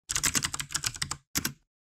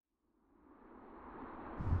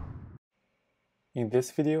In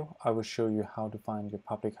this video, I will show you how to find your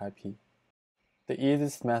public IP. The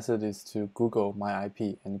easiest method is to Google my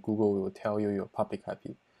IP and Google will tell you your public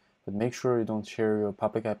IP. But make sure you don't share your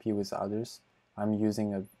public IP with others. I'm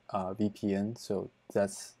using a VPN, so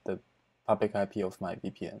that's the public IP of my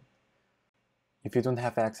VPN. If you don't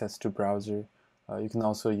have access to browser, you can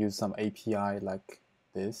also use some API like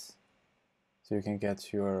this, so you can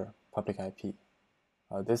get your public IP.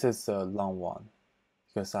 This is a long one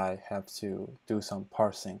because I have to do some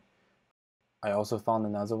parsing. I also found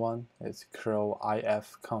another one. It's curl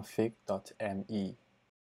ifconfig.me.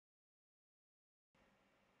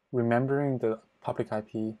 Remembering the public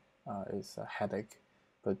IP is a headache,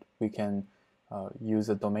 but we can use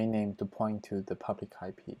a domain name to point to the public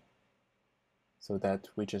IP, so that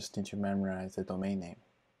we just need to memorize the domain name.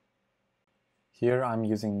 Here I'm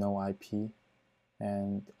using no IP,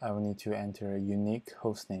 and I will need to enter a unique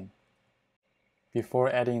hostname. Before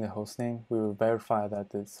adding the hostname, we will verify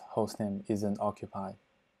that this hostname isn't occupied.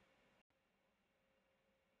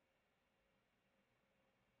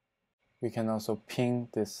 We can also ping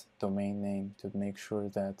this domain name to make sure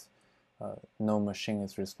that no machine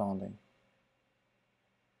is responding.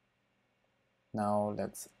 Now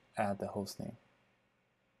let's add the hostname.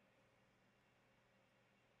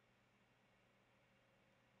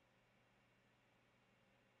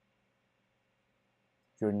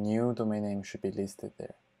 Your new domain name should be listed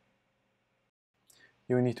there.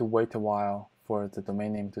 You will need to wait a while for the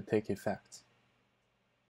domain name to take effect.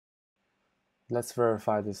 Let's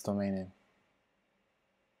verify this domain name.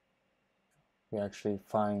 We actually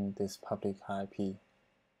find this public IP.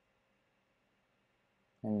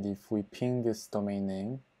 And if we ping this domain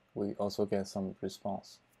name, we also get some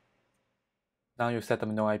response. Now you set up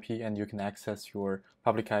no IP and you can access your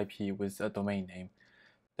public IP with a domain name.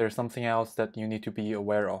 There's something else that you need to be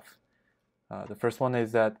aware of. The first one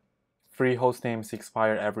is that free host names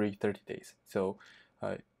expire every 30 days. So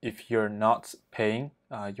if you're not paying,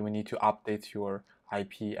 you will need to update your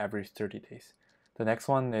IP every 30 days. The next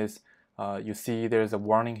one is you see there's a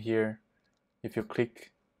warning here. If you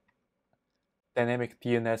click dynamic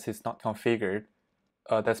DNS is not configured,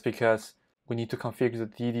 that's because we need to configure the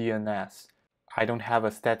DDNS. I don't have a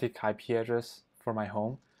static IP address for my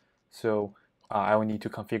home, so I will need to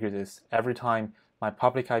configure this. Every time my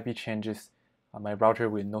public IP changes, my router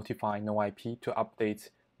will notify no IP to update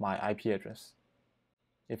my IP address.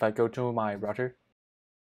 If I go to my router,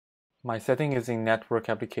 my setting is in network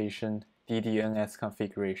application DDNS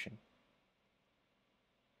configuration.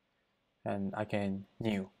 And I can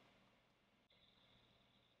new.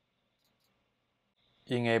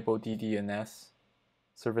 Enable DDNS.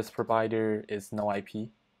 Service provider is no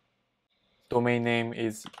IP. Domain name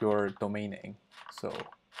is your domain name. So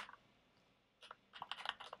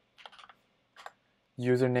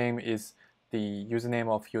username is the username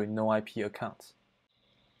of your no IP account.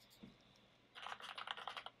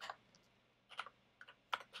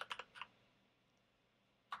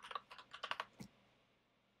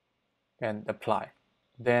 And apply.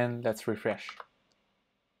 Then let's refresh.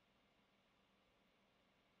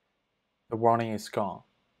 The warning is gone.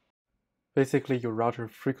 Basically, your router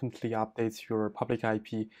frequently updates your public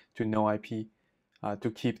IP to no IP to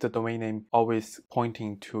keep the domain name always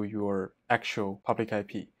pointing to your actual public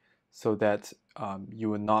IP, so that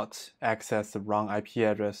you will not access the wrong IP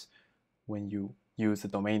address when you use the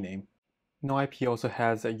domain name. No IP also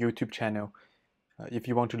has a YouTube channel. If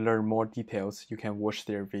you want to learn more details, you can watch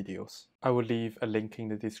their videos. I will leave a link in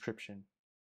the description.